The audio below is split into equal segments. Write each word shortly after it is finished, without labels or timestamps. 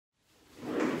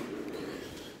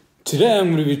Today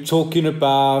I'm going to be talking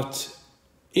about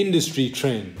industry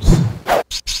trends.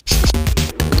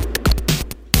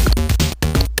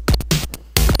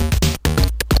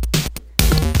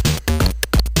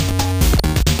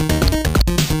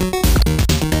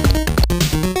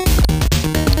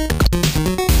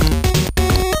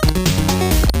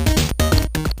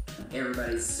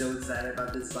 Everybody's so excited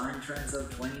about the design trends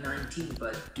of 2019,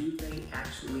 but do they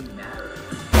actually matter?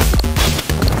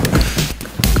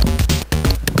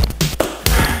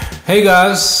 Hey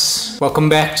guys, welcome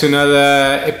back to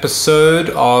another episode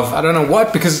of I don't know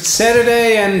what, because it's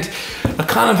Saturday and I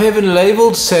kind of haven't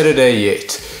labeled Saturday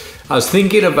yet. I was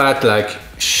thinking about like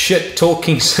shit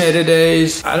talking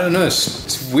Saturdays. I don't know,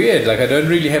 it's weird, like I don't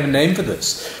really have a name for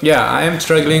this. Yeah, I am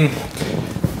struggling.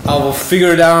 I will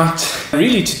figure it out.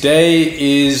 Really, today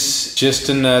is just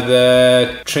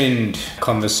another trend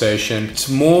conversation. It's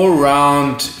more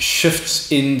around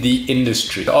shifts in the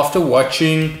industry. After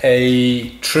watching a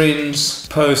trends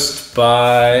post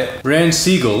by Rand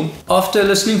Siegel, after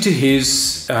listening to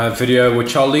his video,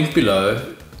 which I'll link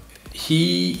below,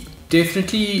 he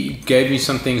definitely gave me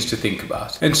some things to think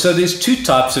about. And so there's two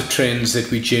types of trends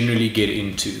that we generally get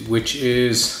into, which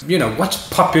is, you know, what's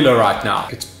popular right now.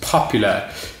 It's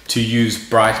popular to use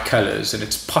bright colors, and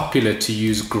it's popular to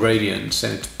use gradients,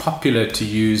 and it's popular to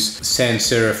use sans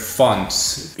serif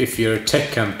fonts. If you're a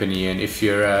tech company and if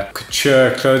you're a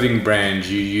couture clothing brand,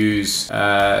 you use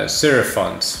serif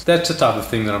fonts. That's the type of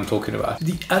thing that I'm talking about.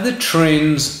 The other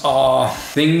trends are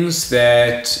things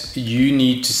that you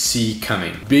need to see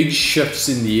coming. Big shifts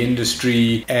in the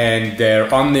industry, and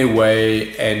they're on their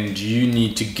way, and you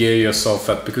need to gear yourself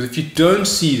up, because if you don't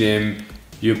see them,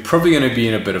 you're probably going to be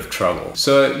in a bit of trouble.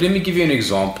 So let me give you an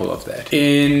example of that.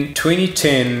 In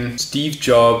 2010, Steve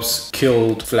Jobs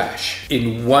killed Flash.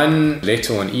 In one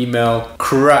letter or an email,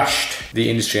 crushed the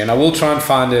industry. And I will try and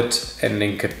find it and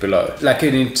link it below. Like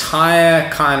an entire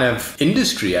kind of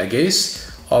industry, I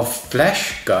guess, of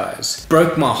Flash guys.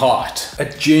 Broke my heart. I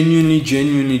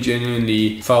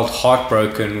genuinely felt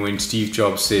heartbroken when Steve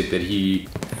Jobs said that he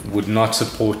would not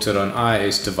support it on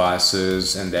iOS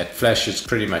devices, and that Flash is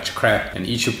pretty much crap, and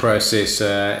each a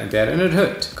processor and that, and it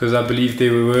hurt because I believe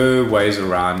there were ways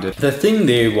around it. The thing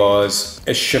there was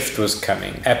a shift was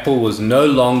coming. Apple was no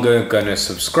longer going to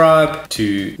subscribe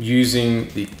to using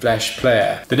the Flash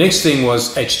player. The next thing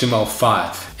was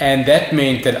HTML5, and that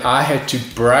meant that I had to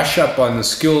brush up on the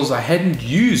skills I hadn't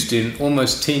used in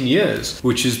almost 10 years,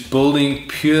 which is building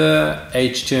pure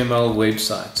HTML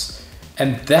websites.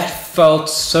 And that felt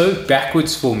so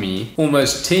backwards for me.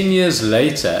 Almost 10 years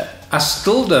later, I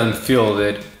still don't feel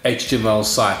that HTML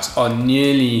sites are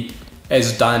nearly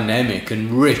as dynamic and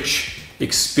rich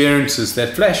experiences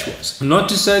that Flash was. Not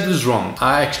to say it was wrong.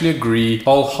 I actually agree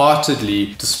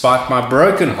wholeheartedly, despite my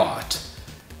broken heart.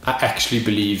 I actually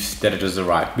believe that it was the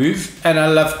right move. And I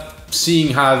love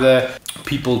seeing how the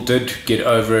people did get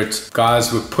over it.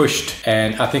 Guys were pushed.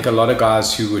 And I think a lot of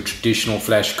guys who were traditional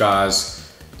Flash guys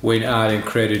went out and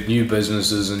created new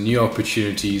businesses and new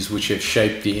opportunities, which have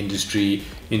shaped the industry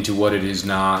into what it is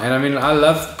now. And I mean, I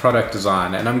love product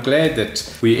design, and I'm glad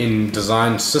that we're in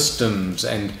design systems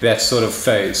and that sort of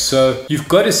phase. So you've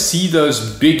got to see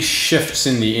those big shifts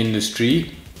in the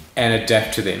industry and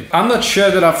adapt to them. I'm not sure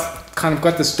that I've kind of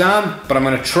got this down, but I'm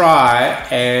going to try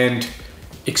and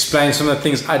explain some of the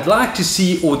things I'd like to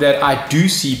see, or that I do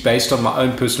see based on my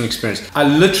own personal experience. I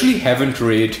literally haven't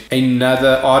read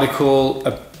another article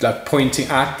like pointing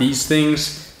out these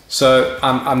things, so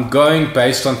I'm going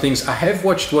based on things. I have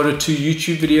watched one or two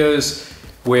YouTube videos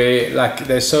where like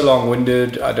they're so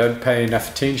long-winded I don't pay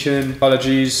enough attention.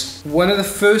 Apologies. One of the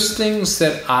first things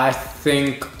that I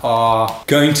think are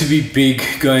going to be big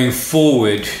going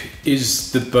forward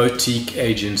is the boutique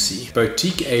agency.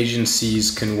 Boutique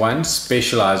agencies can, one,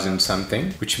 specialize in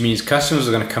something, which means customers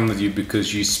are going to come with you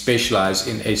because you specialize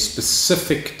in a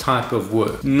specific type of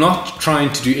work, not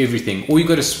trying to do everything, or you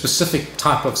got a specific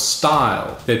type of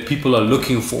style that people are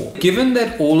looking for. Given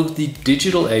that all of the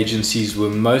digital agencies were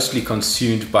mostly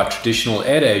consumed by traditional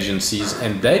ad agencies,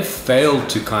 and they've failed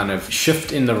to kind of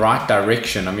shift in the right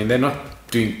direction. I mean, they're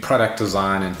not doing product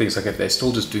design and things like that. They're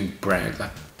still just doing brand, like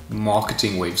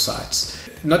marketing websites.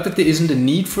 Not that there isn't a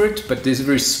need for it, but there's a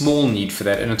very small need for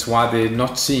that, and it's why they're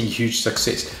not seeing huge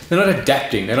success. They're not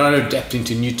adapting. They're not adapting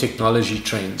to new technology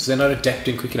trends. They're not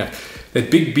adapting quick enough. They're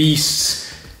big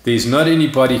beasts. There's not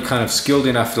anybody kind of skilled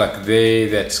enough like there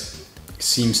that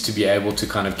seems to be able to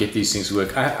kind of get these things to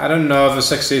work. I don't know of a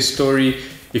success story.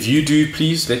 If you do,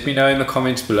 please let me know in the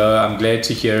comments below. I'm glad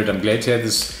to hear it. I'm glad to have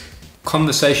this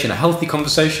conversation, a healthy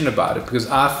conversation about it, because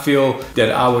I feel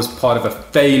that I was part of a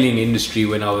failing industry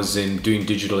when I was doing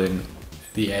digital in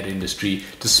the ad industry,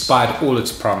 despite all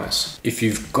its promise. If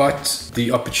you've got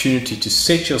the opportunity to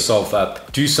set yourself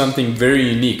up, do something very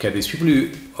unique. There's people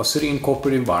who are sitting in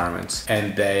corporate environments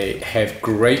and they have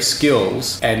great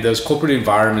skills, and those corporate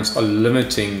environments are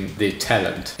limiting their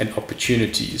talent and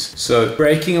opportunities. So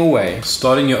breaking away,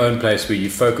 starting your own place where you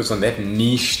focus on that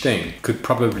niche thing could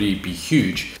probably be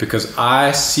huge, because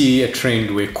I see a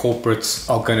trend where corporates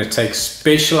are going to take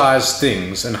specialized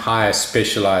things and hire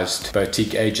specialized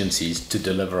boutique agencies to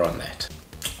deliver on that.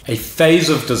 A phase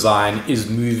of design is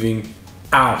moving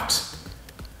out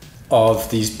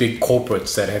of these big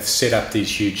corporates that have set up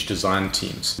these huge design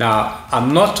teams. Now,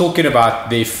 I'm not talking about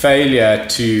their failure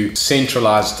to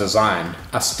centralize design.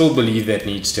 I still believe that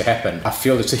needs to happen. I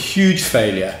feel it's a huge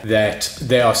failure that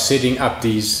they are setting up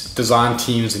these design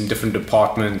teams in different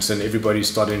departments and everybody's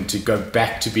starting to go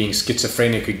back to being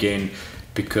schizophrenic again,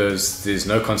 because there's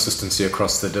no consistency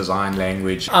across the design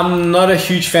language. I'm not a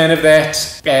huge fan of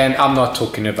that, and I'm not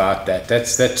talking about that.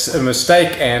 That's a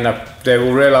mistake, and they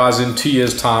will realize in 2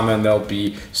 years' time, and they'll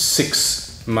be 6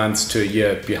 months to a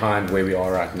year behind where we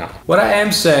are right now. What I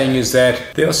am saying is that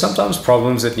there are sometimes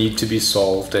problems that need to be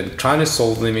solved, and trying to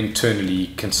solve them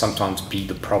internally can sometimes be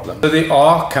the problem. So there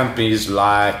are companies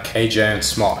like AJ and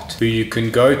Smart who you can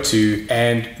go to,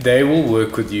 and they will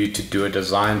work with you to do a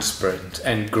design sprint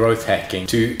and growth hacking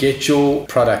to get your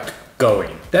product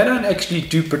going. They don't actually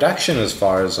do production as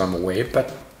far as I'm aware,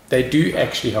 but they do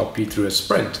actually help you through a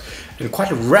sprint and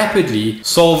quite rapidly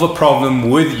solve a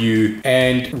problem with you.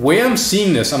 And where I'm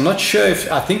seeing this, I'm not sure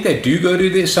if, I think they do go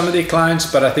to some of their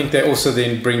clients, but I think they also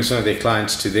then bring some of their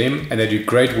clients to them, and they do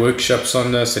great workshops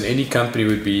on this, and any company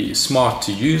would be smart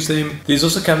to use them. There's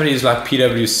also companies like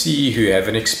PwC who have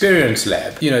an experience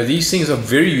lab. You know, these things are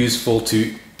very useful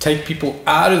to take people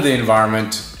out of the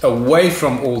environment, away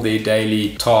from all their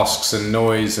daily tasks and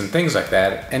noise and things like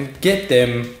that, and get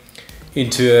them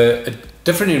into a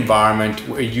different environment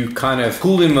where you kind of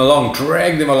pull them along,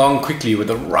 drag them along quickly with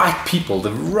the right people.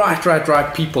 The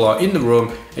right people are in the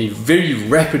room, and you very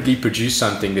rapidly produce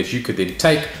something that you could then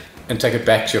take it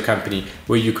back to your company,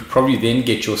 where you could probably then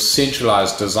get your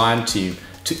centralized design team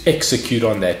to execute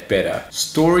on that better.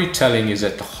 Storytelling is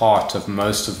at the heart of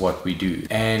most of what we do,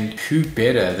 and who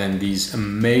better than these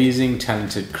amazing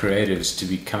talented creatives to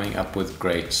be coming up with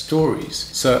great stories.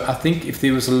 So I think if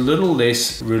there was a little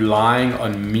less relying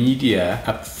on media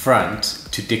up front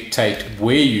to dictate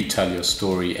where you tell your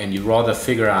story, and you rather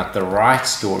figure out the right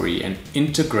story and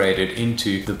integrate it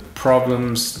into the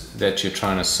problems that you're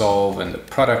trying to solve and the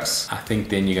products, I think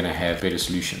then you're going to have better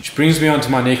solutions. Which brings me on to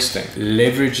my next thing,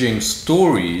 leveraging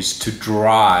stories to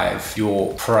drive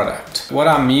your product. What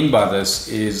I mean by this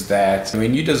is that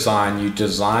when you design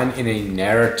in a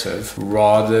narrative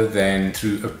rather than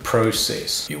through a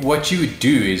process. What you would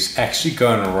do is actually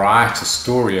go and write a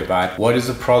story about what is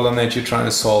the problem that you're trying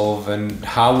to solve, and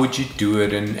how would you do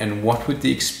it, and what would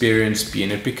the experience be.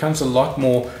 And it becomes a lot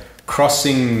more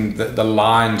crossing the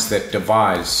lines that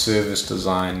divide service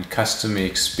design, customer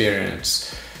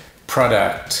experience,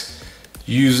 product,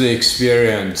 user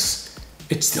experience.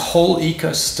 It's the whole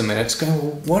ecosystem, and it's going,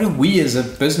 well, what do we as a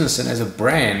business and as a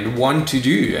brand want to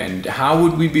do, and how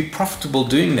would we be profitable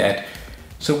doing that?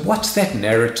 So what's that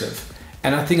narrative?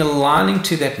 And I think aligning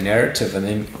to that narrative and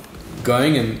then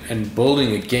going and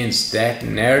building against that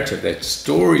narrative, that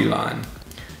storyline,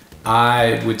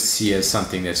 I would see as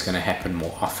something that's going to happen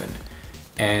more often.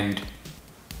 And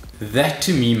that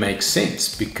to me makes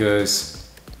sense, because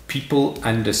people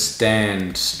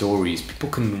understand stories. People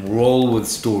can roll with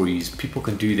stories. People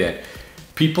can do that.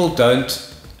 People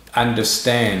don't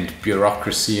understand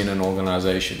bureaucracy in an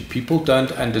organization. People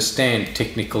don't understand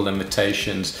technical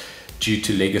limitations due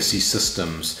to legacy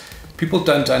systems. People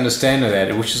don't understand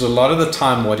that, which is a lot of the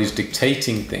time what is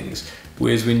dictating things.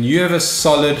 Whereas when you have a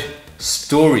solid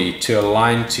story to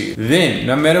align to, then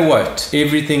no matter what,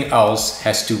 everything else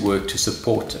has to work to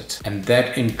support it. And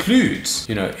that includes,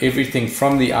 everything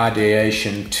from the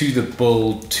ideation to the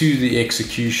build, to the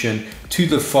execution, to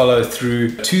the follow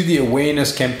through, to the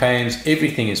awareness campaigns.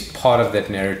 Everything is part of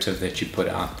that narrative that you put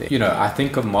out there. I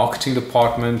think of marketing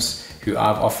departments who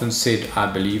I've often said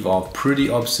I believe are pretty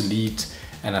obsolete,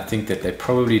 and I think that they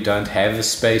probably don't have a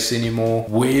space anymore.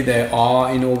 Where they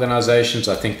are in organizations,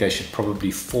 I think they should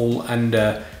probably fall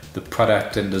under the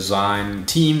product and design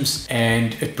teams.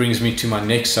 And it brings me to my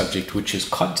next subject, which is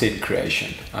content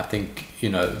creation. I think,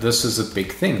 this is a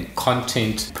big thing.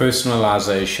 Content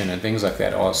personalization and things like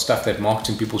that are stuff that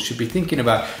marketing people should be thinking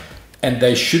about. And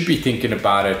they should be thinking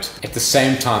about it at the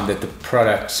same time that the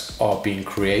products are being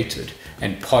created.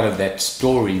 and part of that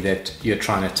story that you're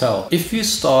trying to tell. If you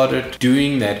started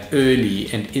doing that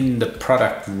early and in the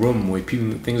product room where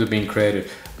things are being created,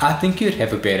 I think you'd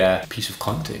have a better piece of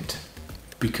content,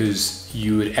 because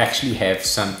you would actually have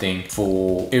something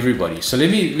for everybody. So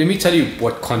let me tell you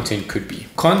what content could be.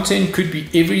 Content could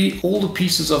be all the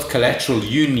pieces of collateral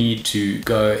you need to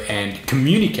go and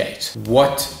communicate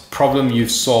what problem you've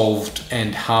solved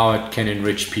and how it can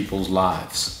enrich people's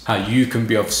lives, how you can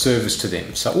be of service to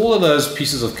them. So all of those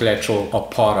pieces of collateral are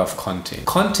part of content.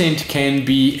 Content can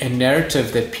be a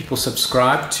narrative that people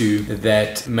subscribe to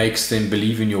that makes them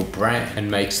believe in your brand and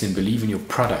makes them believe in your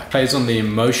product, plays on the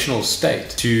emotional state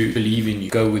to believe in you,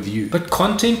 go with you. But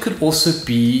content could also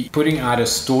be putting out a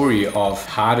story of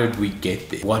how did we get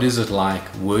there? What is it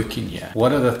like working here?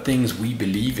 What are the things we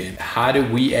believe in? How do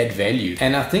we add value?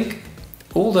 And I think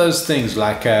all those things,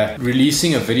 like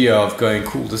releasing a video of going,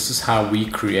 cool, this is how we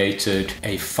created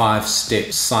a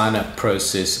 5-step sign-up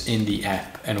process in the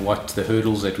app and what the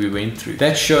hurdles that we went through.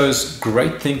 That shows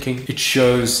great thinking. It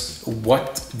shows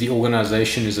what the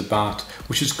organization is about,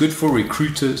 which is good for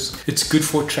recruiters. It's good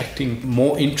for attracting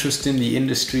more interest in the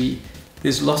industry.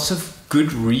 There's lots of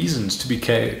good reasons to be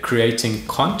creating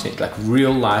content, like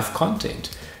real life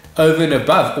content, over and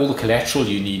above all the collateral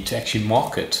you need to actually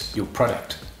market your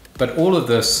product. But all of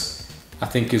this, I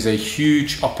think, is a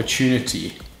huge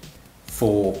opportunity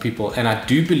for people. And I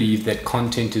do believe that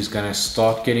content is going to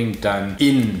start getting done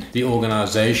in the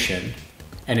organization,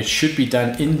 and it should be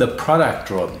done in the product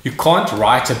room. You can't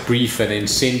write a brief and then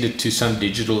send it to some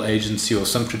digital agency or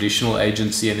some traditional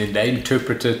agency and then they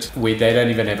interpret it where they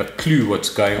don't even have a clue what's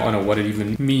going on or what it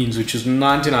even means, which is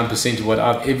 99% of what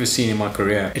I've ever seen in my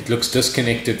career. It looks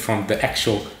disconnected from the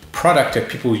actual product that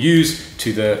people use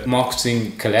to the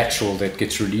marketing collateral that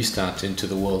gets released out into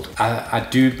the world. I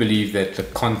do believe that the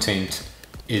content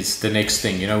is the next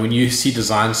thing. You know, when you see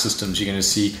design systems, you're going to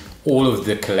see all of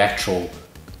the collateral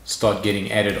start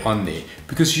getting added on there,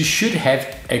 because you should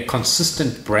have a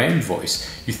consistent brand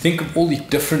voice. You think of all the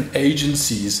different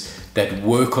agencies that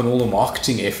work on all the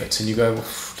marketing efforts and you go, well,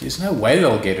 there's no way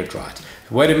they'll get it right.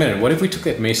 Wait a minute, what if we took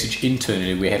that message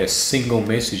internally, we had a single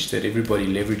message that everybody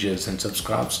leverages and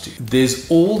subscribes to?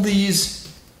 There's all these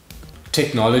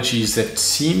technologies that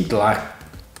seemed like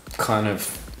kind of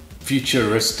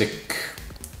futuristic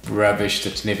rubbish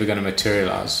that's never going to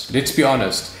materialize. Let's be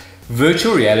honest,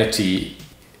 virtual reality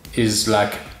is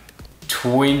like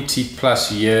 20 plus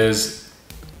years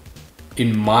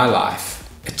in my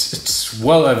life. It's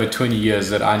well over 20 years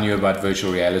that I knew about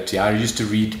virtual reality. I used to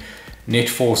read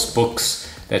NetForce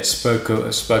books that spoke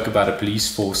about a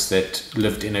police force that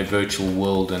lived in a virtual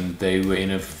world, and they were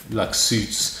in like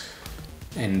suits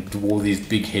and wore these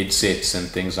big headsets and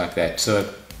things like that.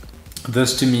 So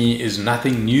this to me is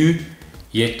nothing new,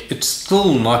 yet it's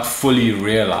still not fully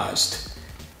realized.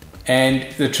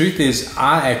 And the truth is,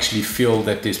 I actually feel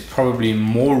that there's probably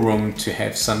more room to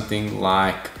have something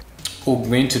like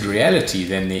augmented reality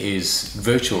than there is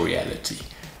virtual reality.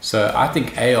 So I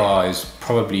think AR is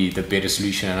probably the better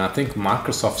solution, and I think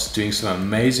Microsoft's doing some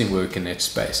amazing work in that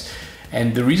space.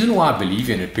 And the reason why I believe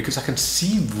in it, because I can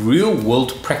see real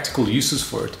world practical uses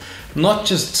for it, not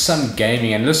just some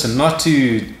gaming. And listen, not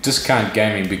to discount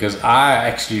gaming, because I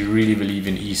actually really believe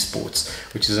in esports,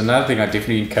 which is another thing I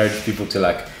definitely encourage people to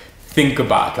like think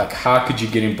about, like how could you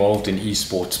get involved in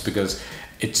esports, because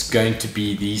it's going to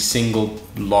be the single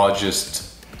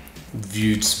largest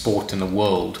viewed sport in the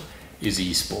world is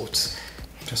esports.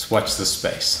 Just watch the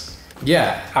space.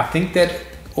 Yeah, I think that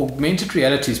augmented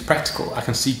reality is practical. I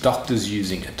can see doctors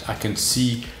using it. I can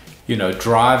see, you know,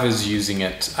 drivers using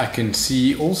it. I can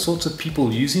see all sorts of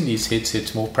people using these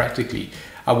headsets more practically.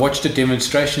 I watched a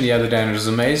demonstration the other day, and it was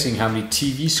amazing how many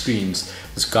TV screens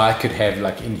this guy could have,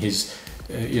 like in his,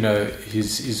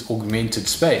 his augmented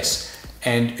space.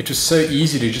 And it was so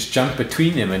easy to just jump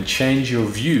between them and change your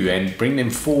view and bring them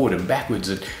forward and backwards,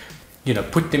 and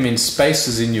put them in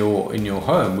spaces in your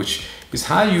home, which is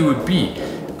how you would be.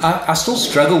 I still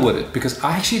struggle with it because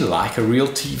I actually like a real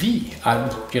TV.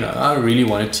 I really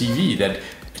want a TV that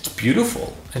it's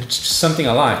beautiful and it's just something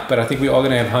I like. But I think we are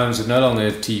going to have homes that no longer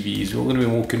have TVs. We're all going to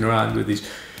be walking around with these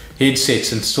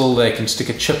headsets, and still they can stick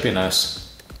a chip in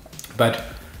us. But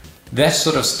that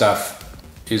sort of stuff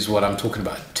is what I'm talking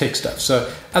about, tech stuff.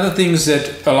 So other things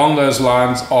that along those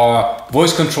lines are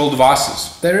voice control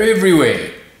devices. They're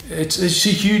everywhere. It's a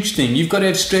huge thing. You've got to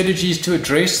have strategies to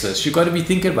address this. You've got to be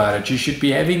thinking about it. You should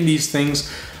be having these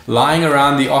things lying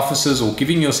around the offices or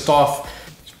giving your staff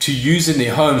to use in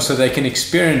their homes so they can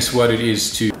experience what it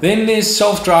is to. Then there's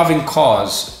self-driving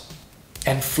cars.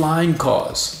 and flying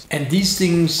cars. And these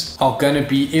things are going to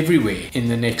be everywhere in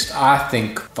the next, I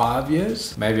think, 5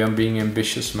 years. Maybe I'm being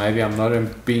ambitious, maybe I'm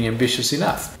not being ambitious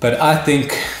enough. But I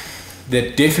think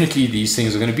that definitely these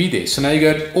things are going to be there. So now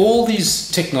you got all these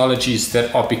technologies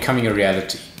that are becoming a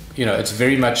reality. You know, it's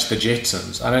very much the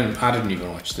Jetsons. I didn't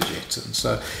even watch the Jetsons.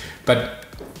 So, but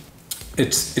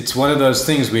it's one of those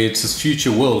things where it's this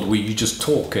future world where you just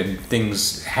talk and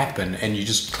things happen, and you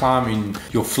just climb in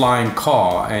your flying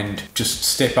car and just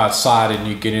step outside and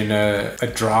you get in a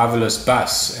driverless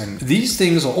bus. And these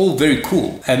things are all very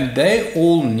cool, and they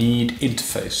all need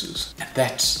interfaces. And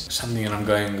that's something that I'm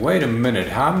going, wait a minute,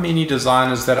 how many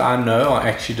designers that I know are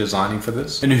actually designing for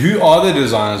this? And who are the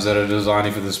designers that are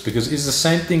designing for this? Because is the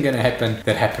same thing going to happen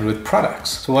that happened with products?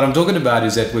 So what I'm talking about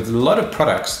is that with a lot of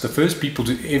products, the first people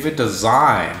to ever design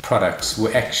products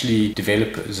were actually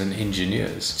developers and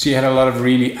engineers. So you had a lot of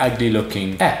really ugly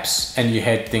looking apps, and you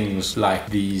had things like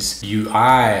these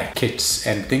UI kits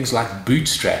and things like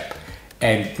Bootstrap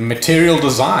and material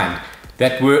design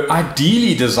that were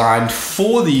ideally designed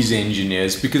for these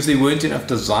engineers because there weren't enough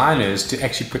designers to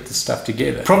actually put this stuff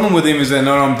together. The problem with them is they're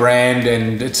not on brand,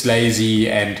 and it's lazy,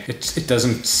 and it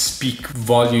doesn't speak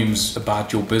volumes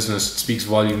about your business. It speaks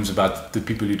volumes about the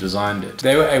people who designed it.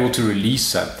 They were able to release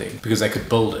something because they could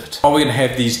build it. Are we going to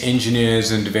have these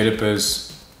engineers and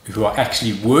developers who are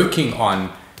actually working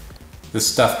on the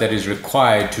stuff that is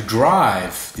required to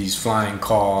drive these flying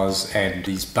cars and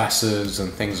these buses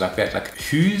and things like that? Like,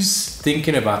 who's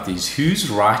thinking about these? Who's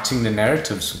writing the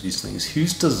narratives for these things?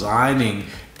 Who's designing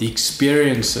the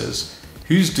experiences?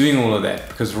 Who's doing all of that?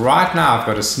 Because right now I've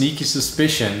got a sneaky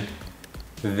suspicion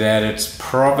that it's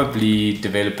probably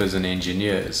developers and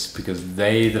engineers, because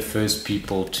they're the first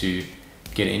people to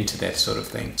get into that sort of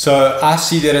thing. So I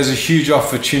see that as a huge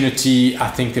opportunity. I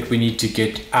think that we need to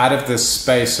get out of this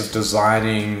space of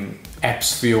designing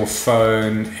apps for your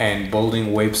phone and building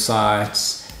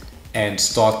websites and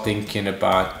start thinking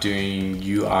about doing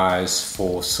UIs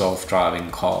for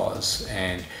self-driving cars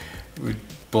and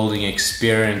building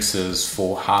experiences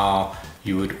for how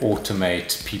you would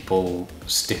automate people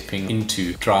stepping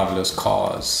into driverless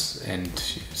cars and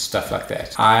stuff like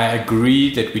that. I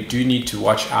agree that we do need to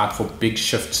watch out for big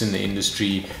shifts in the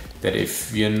industry, that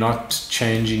if you're not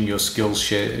changing your skill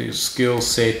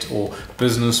set or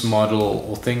business model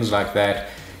or things like that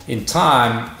in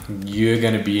time, you're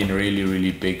going to be in really,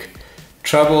 really big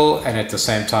trouble. And at the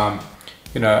same time,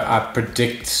 you know, I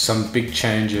predict some big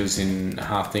changes in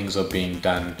how things are being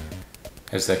done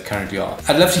as they currently are.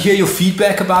 I'd love to hear your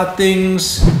feedback about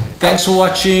things. Thanks for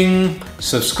watching.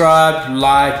 Subscribe,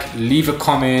 like, leave a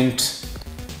comment,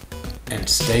 and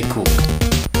stay cool.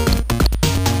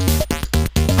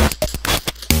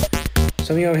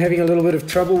 Something I'm having a little bit of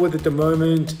trouble with at the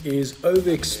moment is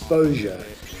overexposure.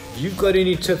 If you've got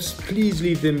any tips, please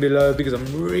leave them below, because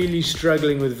I'm really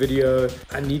struggling with video.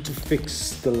 I need to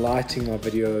fix the lighting of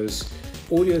videos.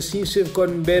 Audio seems to have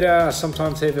gotten better. I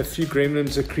sometimes have a few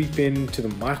gremlins that creep into the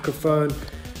microphone,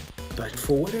 but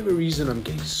for whatever reason I'm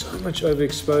getting so much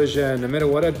overexposure, and no matter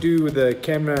what I do with the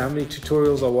camera, how many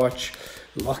tutorials I watch,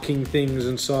 locking things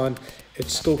and so on,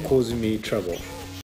 it's still causing me trouble.